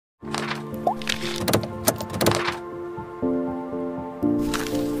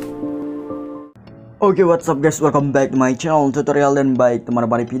Oke, what's up guys, welcome back to my channel tutorial. Dan baik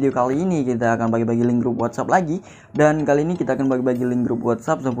teman-teman, di video kali ini kita akan bagi-bagi link grup WhatsApp lagi. Dan kali ini kita akan bagi-bagi link grup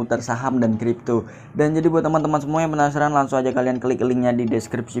WhatsApp seputar saham dan kripto. Dan jadi buat teman-teman semua yang penasaran, langsung aja kalian klik linknya di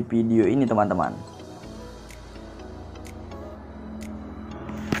deskripsi video ini teman-teman.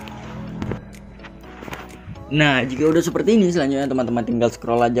 Nah, jika udah seperti ini, selanjutnya teman-teman tinggal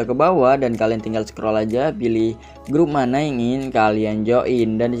scroll aja ke bawah dan kalian tinggal scroll aja pilih grup mana yang ingin kalian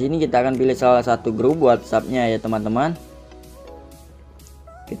join. Dan di sini kita akan pilih salah satu grup WhatsApp-nya ya teman-teman.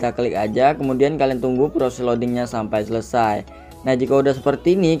 Kita klik aja, kemudian kalian tunggu proses loadingnya sampai selesai. Nah, jika udah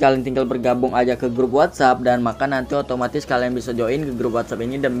seperti ini, kalian tinggal bergabung aja ke grup WhatsApp dan maka nanti otomatis kalian bisa join ke grup WhatsApp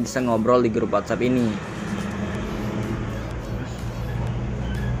ini dan bisa ngobrol di grup WhatsApp ini.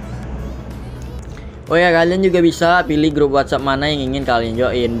 Oh ya, kalian juga bisa pilih grup WhatsApp mana yang ingin kalian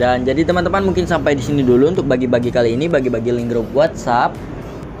join. Dan jadi teman-teman, mungkin sampai di sini dulu untuk bagi-bagi kali ini, bagi-bagi link grup WhatsApp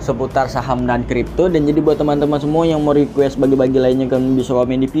seputar saham dan kripto. Dan jadi buat teman-teman semua yang mau request bagi-bagi lainnya, kalian bisa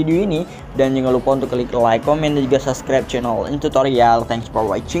komen di video ini. Dan jangan lupa untuk klik like, komen, dan juga subscribe channel ini tutorial. Thanks for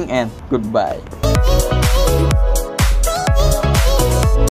watching and goodbye.